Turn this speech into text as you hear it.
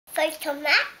Photo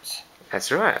Max.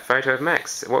 That's right, a photo of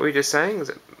Max. What were we just saying? Was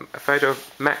it a photo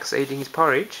of Max eating his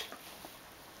porridge?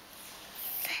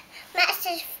 Max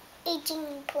is eating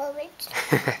porridge.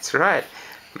 That's right.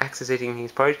 Max is eating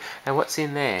his porridge. And what's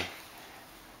in there?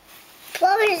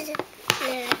 Porridge.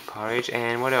 Yeah. Porridge,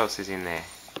 and what else is in there?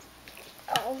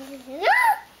 Oh no.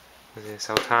 Is there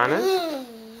sultanas? No.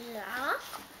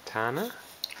 Tana?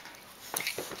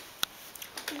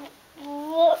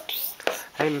 Whoops.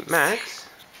 Hey Max,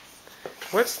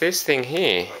 what's this thing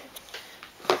here?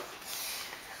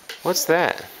 What's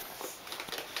that?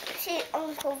 See,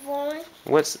 Uncle Vaughn.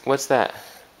 What's that?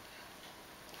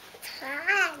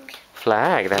 Flag.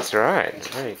 Flag, that's right.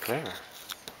 Very clever.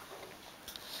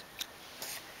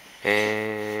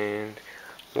 And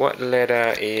what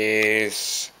letter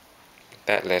is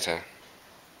that letter?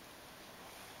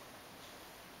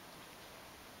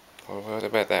 Well, what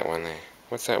about that one there?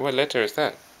 What's that? What letter is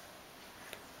that?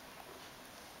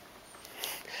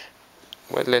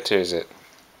 What letter is it?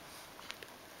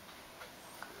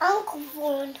 Uncle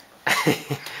Vaughn.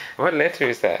 What letter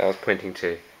is that I was pointing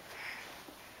to?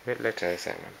 What letter is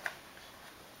that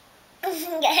one?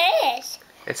 Yes.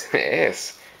 It's an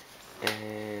S.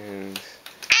 And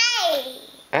Hey.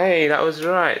 hey, that was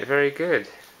right. Very good.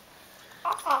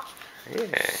 Oh.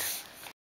 Yeah.